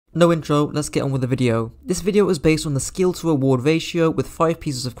No intro, let's get on with the video. This video is based on the skill to reward ratio with 5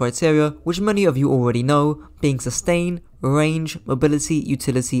 pieces of criteria, which many of you already know, being sustain, range, mobility,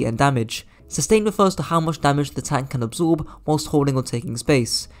 utility, and damage. Sustain refers to how much damage the tank can absorb whilst holding or taking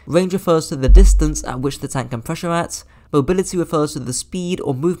space. Range refers to the distance at which the tank can pressure at. Mobility refers to the speed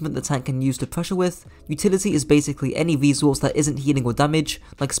or movement the tank can use to pressure with. Utility is basically any resource that isn't healing or damage,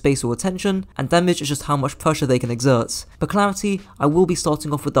 like space or attention, and damage is just how much pressure they can exert. For clarity, I will be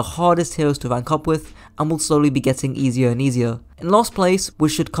starting off with the hardest heroes to rank up with, and will slowly be getting easier and easier. In last place,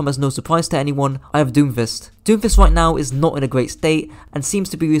 which should come as no surprise to anyone, I have Doomfist. Doomfist right now is not in a great state, and seems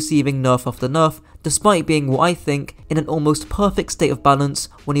to be receiving nerf after nerf, despite being what I think in an almost perfect state of balance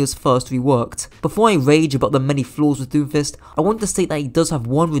when he was first reworked. Before I rage about the many flaws with Doomfist, I want to state that he does have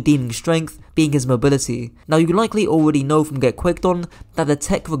one redeeming strength, being his mobility. Now you likely already know from Get Quaked On that the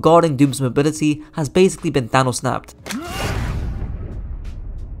tech regarding Doom's mobility has basically been Thanos snapped.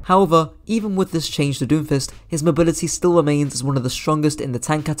 However, even with this change to Doomfist, his mobility still remains as one of the strongest in the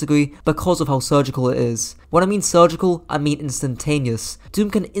tank category because of how surgical it is. When I mean surgical, I mean instantaneous. Doom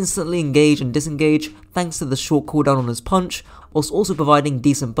can instantly engage and disengage thanks to the short cooldown on his punch, whilst also providing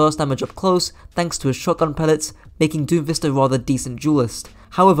decent burst damage up close thanks to his shotgun pellets, making Doomfist a rather decent duelist.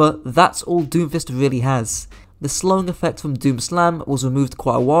 However, that's all Doomfist really has. The slowing effect from Doom Slam was removed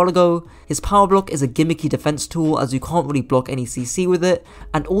quite a while ago. His power block is a gimmicky defense tool as you can't really block any CC with it,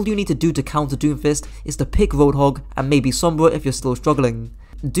 and all you need to do to counter Doomfist is to pick Roadhog and maybe Sombra if you're still struggling.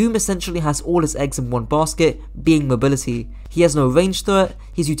 Doom essentially has all his eggs in one basket, being mobility. He has no range threat,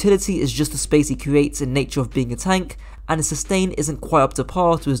 his utility is just the space he creates in nature of being a tank, and his sustain isn't quite up to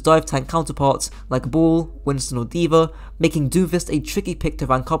par to his dive tank counterparts like Ball, Winston or D.Va, making Doomfist a tricky pick to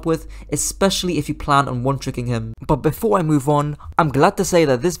rank up with, especially if you plan on one-tricking him. But before I move on, I'm glad to say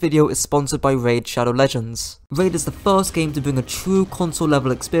that this video is sponsored by Raid Shadow Legends. Raid is the first game to bring a true console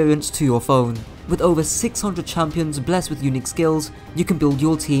level experience to your phone. With over 600 champions blessed with unique skills, you can build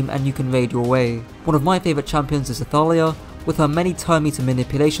your team and you can raid your way. One of my favourite champions is Athalia, with her many turn meter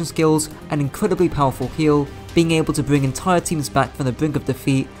manipulation skills and incredibly powerful heal, being able to bring entire teams back from the brink of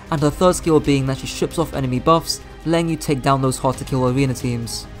defeat, and her third skill being that she strips off enemy buffs, letting you take down those hard to kill arena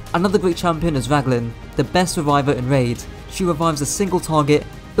teams. Another great champion is Raglan, the best reviver in Raid. She revives a single target,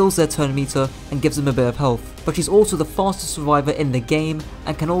 fills their turn meter and gives them a bit of health, but she's also the fastest reviver in the game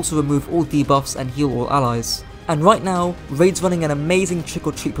and can also remove all debuffs and heal all allies. And right now, Raid's running an amazing trick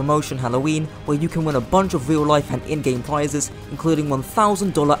or treat promotion Halloween where you can win a bunch of real life and in-game prizes, including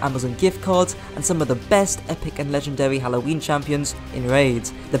 $1,000 Amazon gift cards and some of the best epic and legendary Halloween champions in Raid.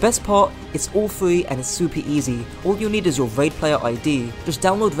 The best part, it's all free and it's super easy. All you need is your Raid player ID. Just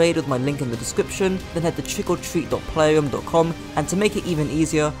download Raid with my link in the description, then head to trickortreat.playroom.com, and to make it even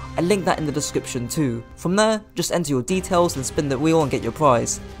easier, I link that in the description too. From there, just enter your details and spin the wheel and get your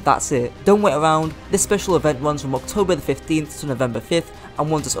prize. That's it. Don't wait around. This special event runs from October the 15th to November 5th,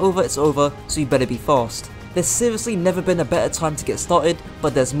 and once it's over, so you better be fast. There's seriously never been a better time to get started,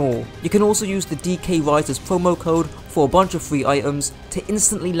 but there's more. You can also use the DK Writers promo code for a bunch of free items to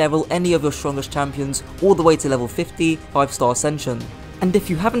instantly level any of your strongest champions all the way to level 50, 5-star Ascension. And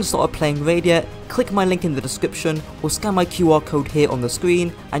if you haven't started playing Raid yet, click my link in the description or scan my QR code here on the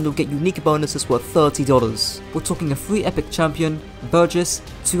screen and you'll get unique bonuses worth $30. We're talking a free epic champion, Burgess,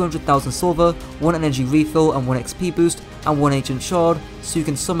 200,000 silver, 1 energy refill and 1 XP boost, and 1 ancient shard, so you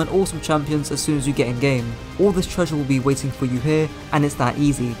can summon awesome champions as soon as you get in game. All this treasure will be waiting for you here, and it's that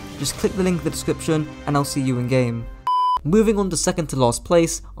easy. Just click the link in the description and I'll see you in game. Moving on to second to last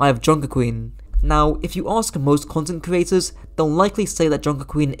place, I have Junker Queen. Now, if you ask most content creators, they'll likely say that Junker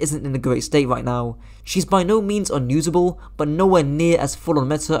Queen isn't in a great state right now. She's by no means unusable, but nowhere near as full on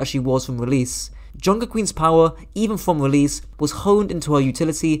meta as she was from release. Junker Queen's power, even from release, was honed into her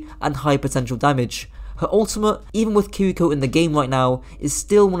utility and high potential damage. Her ultimate, even with Kiriko in the game right now, is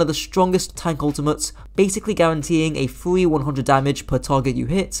still one of the strongest tank ultimates, basically guaranteeing a free 100 damage per target you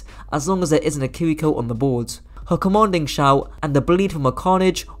hit, as long as there isn't a Kiriko on the board. Her commanding shout and the bleed from her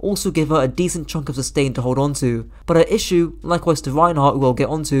carnage also give her a decent chunk of sustain to hold onto, but her issue, likewise to Reinhardt who I'll get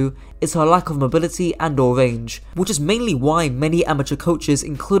onto, is her lack of mobility and or range, which is mainly why many amateur coaches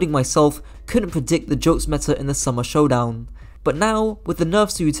including myself couldn't predict the Jokes meta in the summer showdown. But now, with the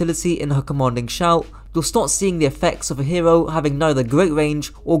nerfs to utility in her commanding shout, you'll start seeing the effects of a hero having neither great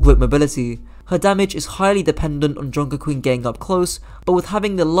range or great mobility. Her damage is highly dependent on Junker Queen getting up close, but with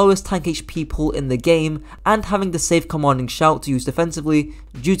having the lowest tank HP pool in the game and having the safe commanding shout to use defensively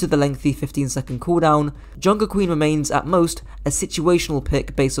due to the lengthy 15-second cooldown, Junker Queen remains at most a situational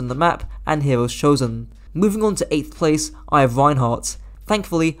pick based on the map and heroes chosen. Moving on to 8th place, I have Reinhardt.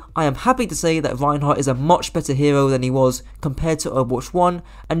 Thankfully, I am happy to say that Reinhardt is a much better hero than he was compared to Overwatch 1,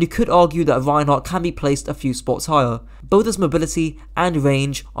 and you could argue that Reinhardt can be placed a few spots higher. Both his mobility and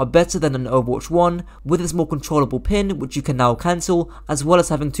range are better than in Overwatch 1, with his more controllable pin, which you can now cancel, as well as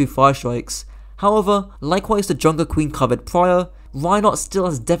having 2 fire strikes. However, likewise the Jungle Queen covered prior, Reinhardt still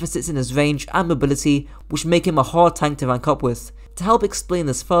has deficits in his range and mobility, which make him a hard tank to rank up with. To help explain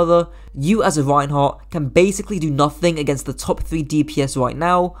this further, you as a Reinhardt can basically do nothing against the top 3 DPS right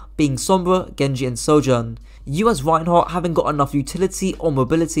now, being Sombra, Genji and Sojourn. You as Reinhardt haven't got enough utility or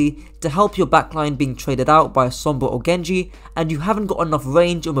mobility to help your backline being traded out by a Sombra or Genji, and you haven't got enough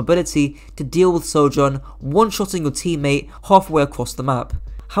range or mobility to deal with Sojourn one-shotting your teammate halfway across the map.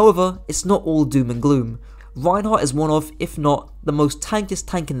 However, it's not all doom and gloom. Reinhardt is one of, if not, the most tankiest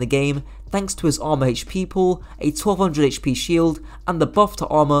tank in the game thanks to his armor HP pool, a 1200 HP shield, and the buff to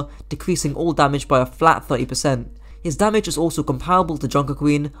armor decreasing all damage by a flat 30%. His damage is also comparable to Jungle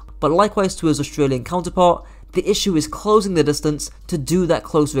Queen, but likewise to his Australian counterpart, the issue is closing the distance to do that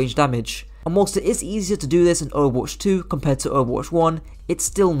close range damage. And whilst it is easier to do this in Overwatch 2 compared to Overwatch 1, it's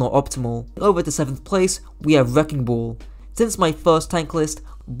still not optimal. Over to 7th place, we have Wrecking Ball. Since my first tank list,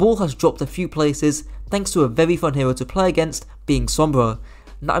 Ball has dropped a few places thanks to a very fun hero to play against, being Sombra.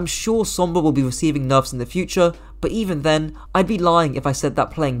 Now I'm sure Sombra will be receiving nerfs in the future, but even then, I'd be lying if I said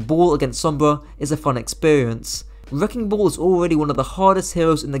that playing Ball against Sombra is a fun experience. Wrecking Ball is already one of the hardest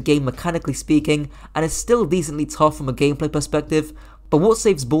heroes in the game mechanically speaking, and is still decently tough from a gameplay perspective, but what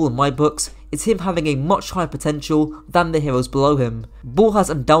saves Ball in my books is him having a much higher potential than the heroes below him. Ball has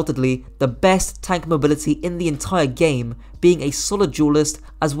undoubtedly the best tank mobility in the entire game, being a solid duelist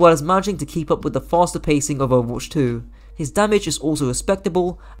as well as managing to keep up with the faster pacing of Overwatch 2. His damage is also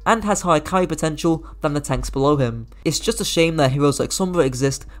respectable and has higher carry potential than the tanks below him. It's just a shame that heroes like Sombra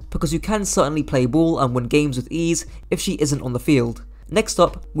exist because you can certainly play Ball and win games with ease if she isn't on the field. Next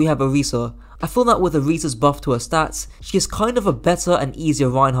up, we have Orisa. I feel that with Orisa's buff to her stats, she is kind of a better and easier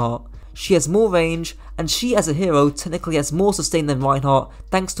Reinhardt. She has more range, and she as a hero technically has more sustain than Reinhardt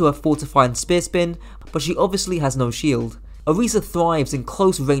thanks to her Fortify and Spear Spin, but she obviously has no shield. Orisa thrives in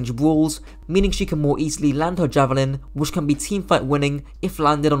close range brawls, meaning she can more easily land her javelin, which can be teamfight winning if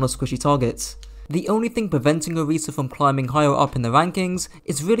landed on a squishy target. The only thing preventing Orisa from climbing higher up in the rankings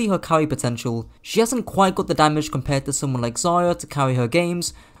is really her carry potential. She hasn't quite got the damage compared to someone like Zarya to carry her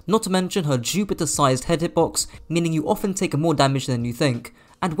games, not to mention her Jupiter-sized head hitbox, meaning you often take more damage than you think.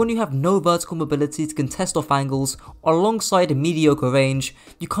 And when you have no vertical mobility to contest off angles, alongside a mediocre range,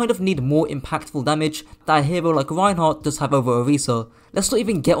 you kind of need more impactful damage that a hero like Reinhardt does have over Orisa. Let's not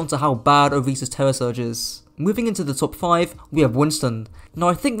even get onto how bad Orisa's Terror Surge is. Moving into the top 5, we have Winston. Now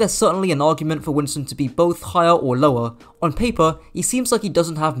I think there's certainly an argument for Winston to be both higher or lower. On paper, he seems like he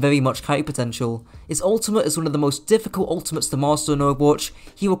doesn't have very much carry potential. His ultimate is one of the most difficult ultimates to master in Overwatch,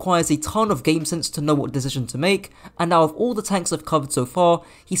 he requires a ton of game sense to know what decision to make, and out of all the tanks I've covered so far,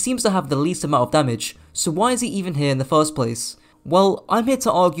 he seems to have the least amount of damage, so why is he even here in the first place? Well, I'm here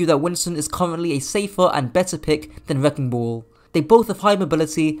to argue that Winston is currently a safer and better pick than Wrecking Ball. They both have high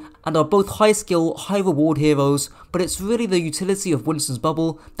mobility and are both high skill, high reward heroes, but it's really the utility of Winston's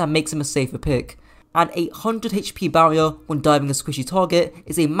bubble that makes him a safer pick. An 800 HP barrier when diving a squishy target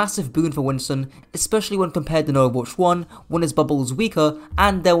is a massive boon for Winston, especially when compared to Overwatch 1 when his bubble was weaker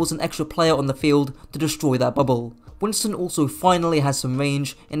and there was an extra player on the field to destroy that bubble. Winston also finally has some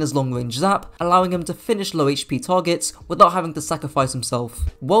range in his long range zap, allowing him to finish low HP targets without having to sacrifice himself.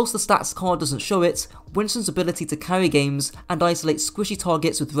 Whilst the stats card doesn't show it, Winston's ability to carry games and isolate squishy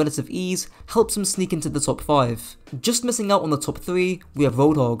targets with relative ease helps him sneak into the top 5. Just missing out on the top 3, we have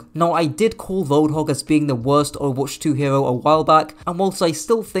Roadhog. Now I did call Roadhog as being the worst Overwatch 2 hero a while back, and whilst I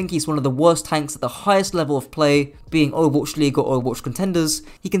still think he's one of the worst tanks at the highest level of play, being Overwatch League or Overwatch Contenders,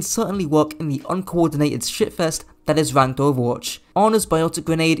 he can certainly work in the uncoordinated shitfest that is ranked Overwatch. Ana's Biotic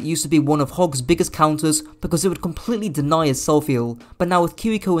Grenade used to be one of Hog's biggest counters because it would completely deny his self-heal, but now with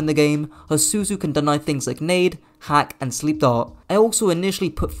Kiriko in the game, her Suzu can deny things like Nade, Hack and Sleep Dart. I also initially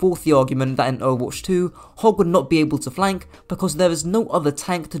put forth the argument that in Overwatch 2, Hog would not be able to flank because there is no other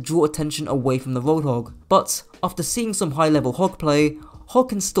tank to draw attention away from the Roadhog. But after seeing some high level Hog play, Hog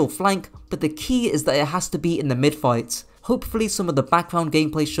can still flank, but the key is that it has to be in the mid-fight. Hopefully some of the background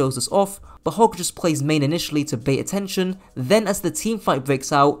gameplay shows this off, but Hog just plays main initially to bait attention, then as the team fight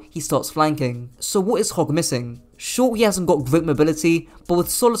breaks out, he starts flanking. So what is Hog missing? Sure, he hasn't got great mobility, but with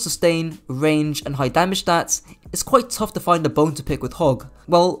solid sustain, range, and high damage stats, it's quite tough to find a bone to pick with Hog.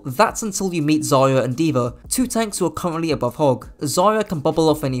 Well, that's until you meet Zarya and D.Va, two tanks who are currently above Hog. Zarya can bubble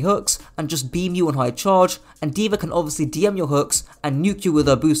off any hooks and just beam you on high charge, and D.Va can obviously DM your hooks and nuke you with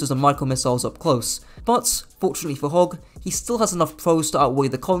her boosters and micro missiles up close. But, fortunately for Hog, he still has enough pros to outweigh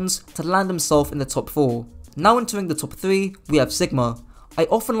the cons to land himself in the top 4. Now entering the top 3, we have Sigma. I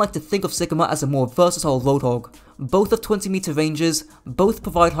often like to think of Sigma as a more versatile Roadhog. Both have 20 meter ranges, both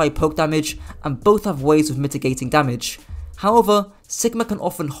provide high poke damage, and both have ways of mitigating damage. However, Sigma can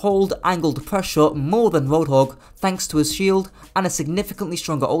often hold angled pressure more than Roadhog thanks to his shield and a significantly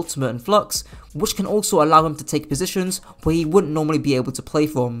stronger ultimate and flux, which can also allow him to take positions where he wouldn't normally be able to play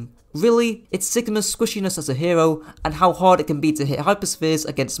from. Really, it's Sigma's squishiness as a hero and how hard it can be to hit hyperspheres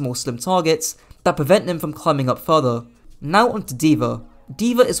against more slim targets that prevent him from climbing up further. Now onto D.Va.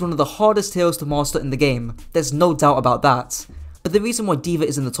 D.Va is one of the hardest heroes to master in the game, there's no doubt about that. But the reason why D.Va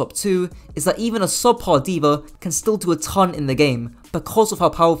is in the top 2 is that even a subpar D.Va can still do a ton in the game because of how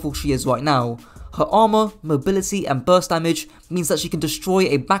powerful she is right now. Her armor, mobility and burst damage means that she can destroy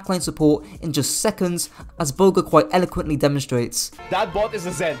a backline support in just seconds, as Boga quite eloquently demonstrates. That bot is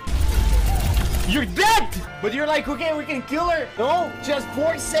a Zen. You're dead! But you're like, okay, we can kill her. No, just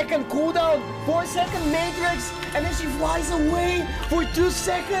 4-second cooldown, 4-second matrix, and then she flies away for 2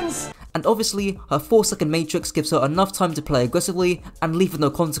 seconds. And obviously, her 4-second matrix gives her enough time to play aggressively and leave with no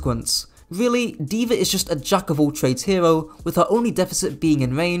consequence. Really, D.Va is just a jack of all trades hero, with her only deficit being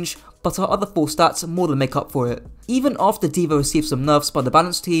in range, but her other 4 stats more than make up for it. Even after D.Va received some nerfs by the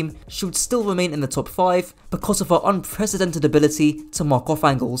balance team, she would still remain in the top 5 because of her unprecedented ability to mark off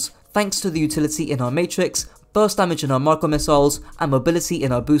angles, thanks to the utility in her matrix, burst damage in her micro missiles, and mobility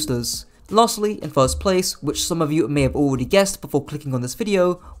in her boosters. Lastly, in first place, which some of you may have already guessed before clicking on this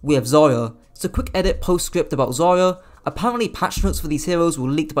video, we have Zarya. So quick edit postscript about Zarya. Apparently patch notes for these heroes were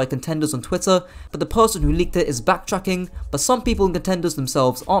leaked by contenders on Twitter, but the person who leaked it is backtracking, but some people in contenders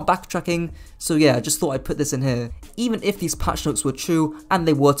themselves aren't backtracking, so yeah, I just thought I'd put this in here. Even if these patch notes were true, and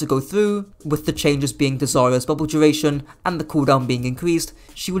they were to go through, with the changes being to Zarya's bubble duration, and the cooldown being increased,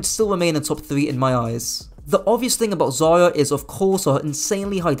 she would still remain in top 3 in my eyes. The obvious thing about Zarya is of course her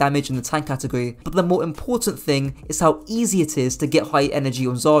insanely high damage in the tank category, but the more important thing is how easy it is to get high energy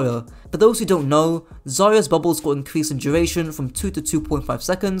on Zarya. For those who don't know, Zarya's bubbles got increased in duration from 2 to 2.5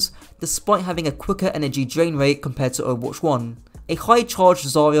 seconds, despite having a quicker energy drain rate compared to Overwatch 1. A high charged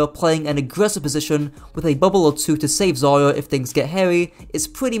Zarya playing an aggressive position with a bubble or 2 to save Zarya if things get hairy is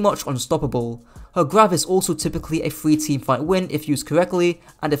pretty much unstoppable. Her grab is also typically a free teamfight win if used correctly,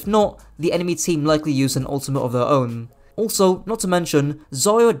 and if not, the enemy team likely use an ultimate of their own. Also, not to mention,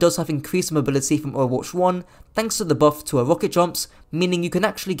 Zarya does have increased mobility from Overwatch 1 thanks to the buff to her rocket jumps, meaning you can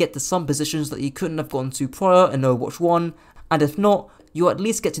actually get to some positions that you couldn't have gotten to prior in Overwatch 1, and if not, you'll at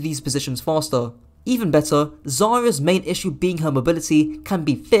least get to these positions faster. Even better, Zarya's main issue being her mobility can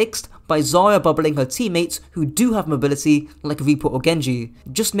be fixed by Zarya bubbling her teammates who do have mobility like Reaper or Genji.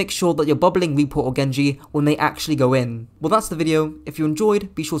 Just make sure that you're bubbling Reaper or Genji when they actually go in. Well, that's the video. If you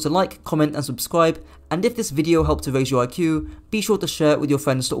enjoyed, be sure to like, comment and subscribe, and if this video helped to raise your IQ, be sure to share it with your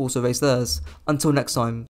friends to also raise theirs. Until next time.